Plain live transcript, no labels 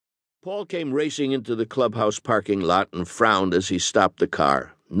Paul came racing into the clubhouse parking lot and frowned as he stopped the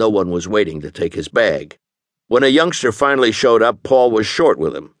car. No one was waiting to take his bag. When a youngster finally showed up, Paul was short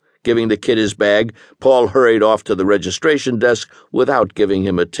with him. Giving the kid his bag, Paul hurried off to the registration desk without giving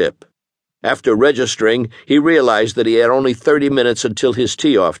him a tip. After registering, he realized that he had only 30 minutes until his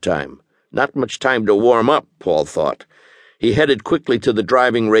tee-off time. Not much time to warm up, Paul thought. He headed quickly to the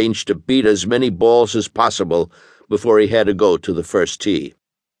driving range to beat as many balls as possible before he had to go to the first tee.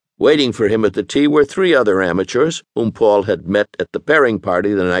 Waiting for him at the tee were 3 other amateurs whom Paul had met at the pairing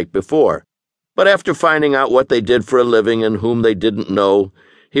party the night before. But after finding out what they did for a living and whom they didn't know,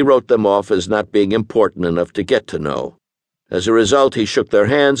 he wrote them off as not being important enough to get to know. As a result, he shook their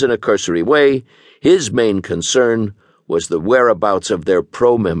hands in a cursory way. His main concern was the whereabouts of their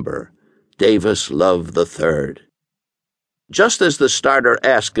pro member, Davis Love III. Just as the starter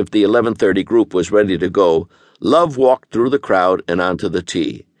asked if the 11:30 group was ready to go, Love walked through the crowd and onto the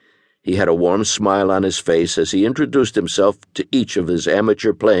tee. He had a warm smile on his face as he introduced himself to each of his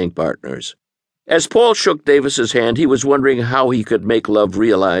amateur playing partners. As Paul shook Davis's hand, he was wondering how he could make Love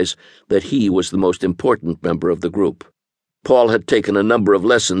realize that he was the most important member of the group. Paul had taken a number of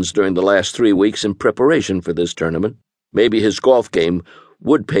lessons during the last 3 weeks in preparation for this tournament. Maybe his golf game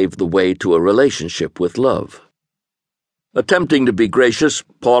would pave the way to a relationship with Love. Attempting to be gracious,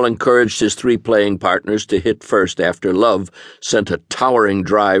 Paul encouraged his 3 playing partners to hit first after Love sent a towering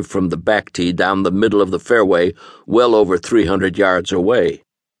drive from the back tee down the middle of the fairway well over 300 yards away.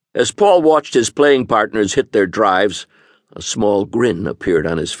 As Paul watched his playing partners hit their drives, a small grin appeared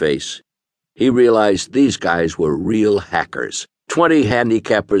on his face. He realized these guys were real hackers, 20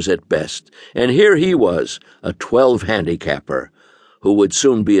 handicappers at best, and here he was, a 12 handicapper, who would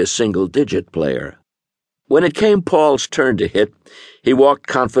soon be a single-digit player. When it came Paul's turn to hit, he walked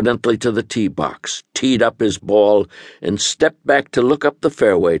confidently to the tee box, teed up his ball, and stepped back to look up the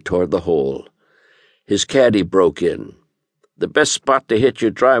fairway toward the hole. His caddy broke in. "The best spot to hit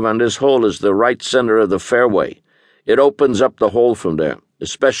your drive on this hole is the right center of the fairway. It opens up the hole from there,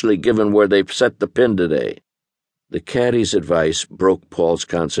 especially given where they've set the pin today." The caddy's advice broke Paul's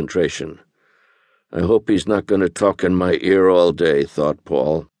concentration. "I hope he's not going to talk in my ear all day," thought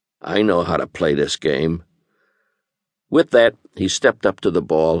Paul. "I know how to play this game." With that, he stepped up to the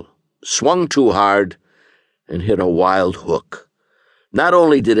ball, swung too hard, and hit a wild hook. Not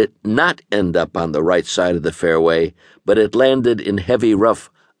only did it not end up on the right side of the fairway, but it landed in heavy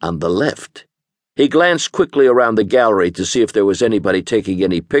rough on the left. He glanced quickly around the gallery to see if there was anybody taking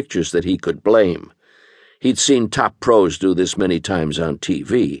any pictures that he could blame. He'd seen top pros do this many times on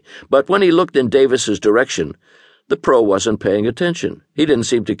TV, but when he looked in Davis's direction, the pro wasn't paying attention. He didn't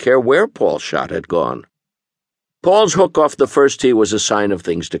seem to care where Paul's shot had gone. Paul's hook off the first tee was a sign of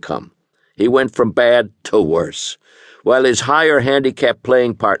things to come. He went from bad to worse. While his higher handicap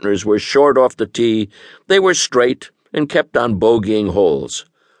playing partners were short off the tee, they were straight and kept on bogeying holes.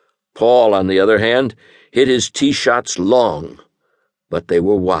 Paul, on the other hand, hit his tee shots long, but they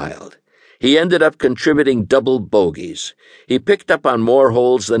were wild. He ended up contributing double bogeys. He picked up on more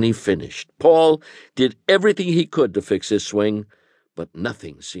holes than he finished. Paul did everything he could to fix his swing, but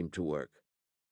nothing seemed to work.